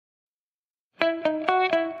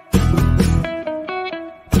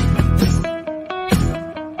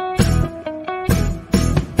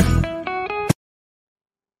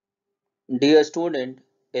Dear student,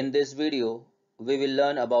 in this video, we will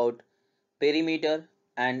learn about perimeter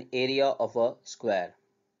and area of a square.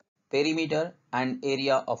 Perimeter and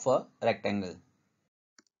area of a rectangle.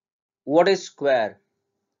 What is square?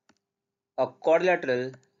 A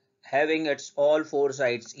quadrilateral having its all four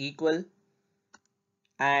sides equal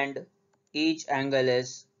and each angle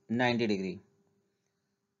is 90 degree.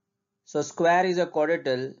 So square is a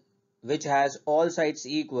quadrilateral which has all sides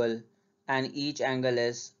equal and each angle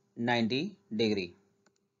is 90 degree.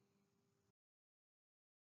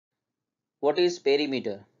 What is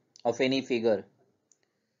perimeter of any figure?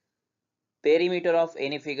 Perimeter of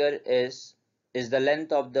any figure is the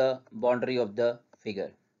length of the boundary of the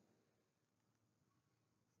figure.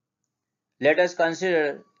 Let us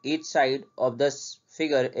consider each side of this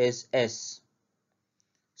figure is S.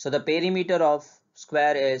 So the perimeter of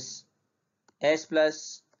square is S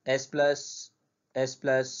plus S plus S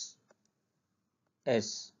plus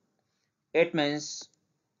S. It means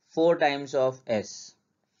 4 times of S.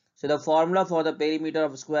 So the formula for the perimeter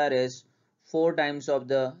of square is 4 times of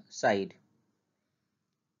the side.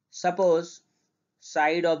 Suppose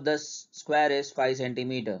side of the square is 5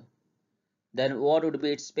 centimeter. Then what would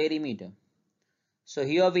be its perimeter? So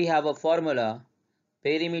here we have a formula,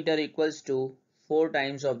 perimeter equals to 4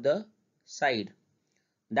 times of the side.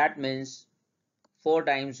 That means 4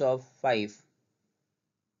 times of 5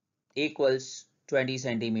 equals 20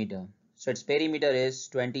 centimeter. So its perimeter is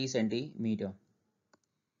 20 centimeter.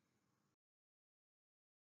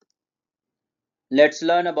 Let's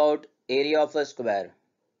learn about area of a square.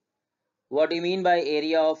 What do you mean by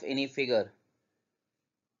area of any figure?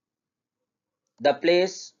 The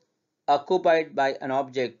place occupied by an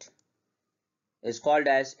object is called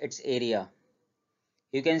as its area.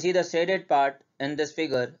 You can see the shaded part in this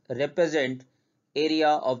figure represent area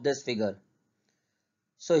of this figure.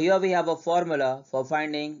 So here we have a formula for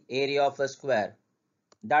finding area of a square,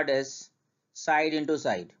 that is side into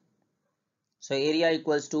side. So area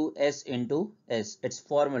equals to S into S. It's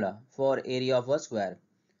formula for area of a square.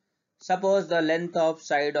 Suppose the length of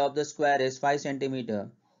side of the square is 5 centimeter,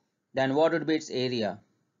 then what would be its area?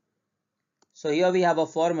 So here we have a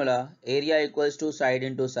formula, area equals to side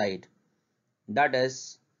into side, that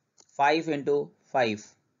is 5 into 5.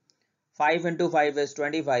 5 into 5 is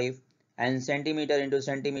 25 and centimeter into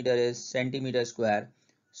centimeter is centimeter square.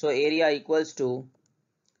 So area equals to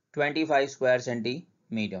 25 square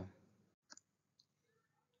centimeter.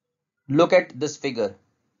 Look at this figure.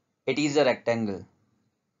 It is a rectangle.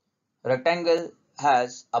 Rectangle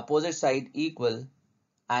has opposite side equal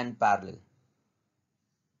and parallel.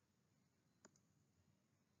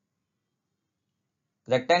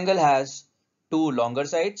 Rectangle has two longer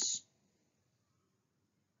sides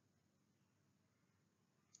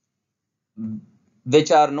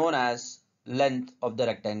which are known as length of the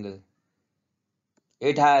rectangle.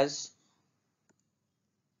 It has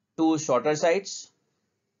two shorter sides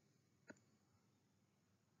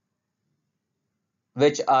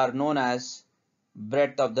which are known as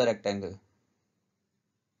breadth of the rectangle.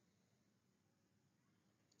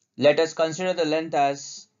 Let us consider the length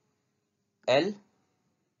as L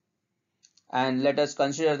and let us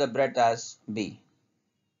consider the breadth as B.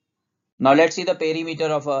 Now let's see the perimeter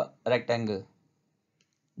of a rectangle.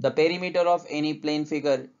 The perimeter of any plane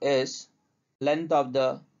figure is length of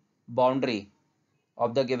the boundary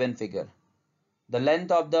of the given figure. The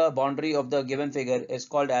length of the boundary of the given figure is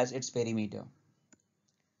called as its perimeter.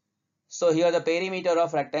 So here the perimeter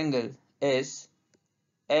of rectangle is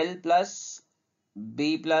L plus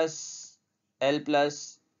B plus L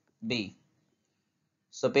plus B.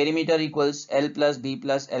 So perimeter equals L plus B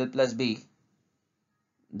plus L plus B.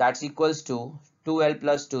 That's equals to 2L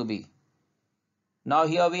plus 2B. Now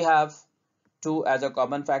here we have 2 as a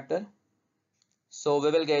common factor. So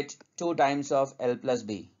we will get 2 times of L plus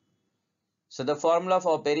B. So the formula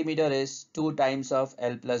for perimeter is 2 times of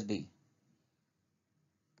L plus B.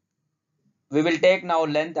 We will take now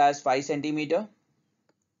length as 5 centimeter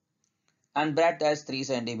and breadth as 3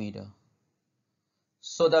 centimeter.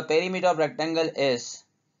 So the perimeter of rectangle is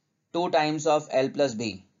 2 times of L plus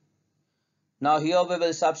B. Now here we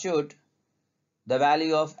will substitute the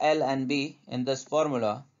value of L and B in this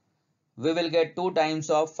formula. We will get 2 times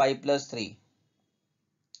of 5 plus 3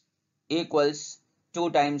 equals 2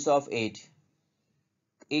 times of 8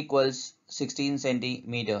 equals 16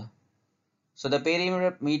 centimeter. So the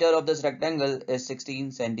perimeter of this rectangle is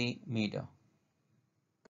 16 centimeter.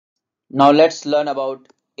 Now let's learn about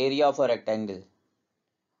area of a rectangle.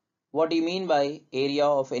 What do you mean by area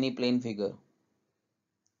of any plane figure?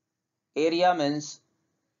 Area means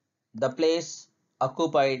the place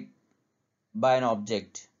occupied by an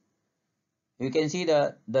object. You can see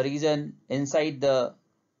the region inside the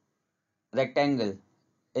rectangle,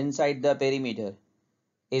 inside the perimeter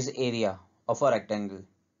is area of a rectangle.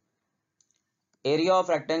 Area of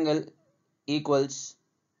rectangle equals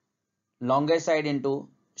longest side into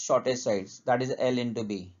shortest sides, that is L into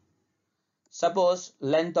B. Suppose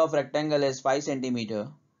length of rectangle is 5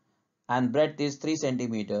 cm and breadth is 3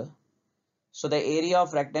 cm. So the area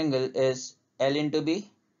of rectangle is L into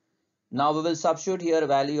B. Now we will substitute here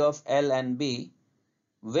value of L and B.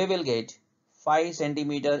 We will get 5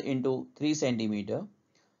 cm into 3 cm.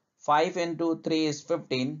 5 into 3 is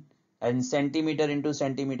 15 and centimeter into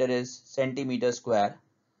centimeter is centimeter square.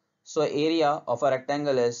 So area of a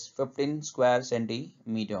rectangle is 15 square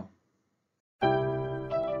centimeter.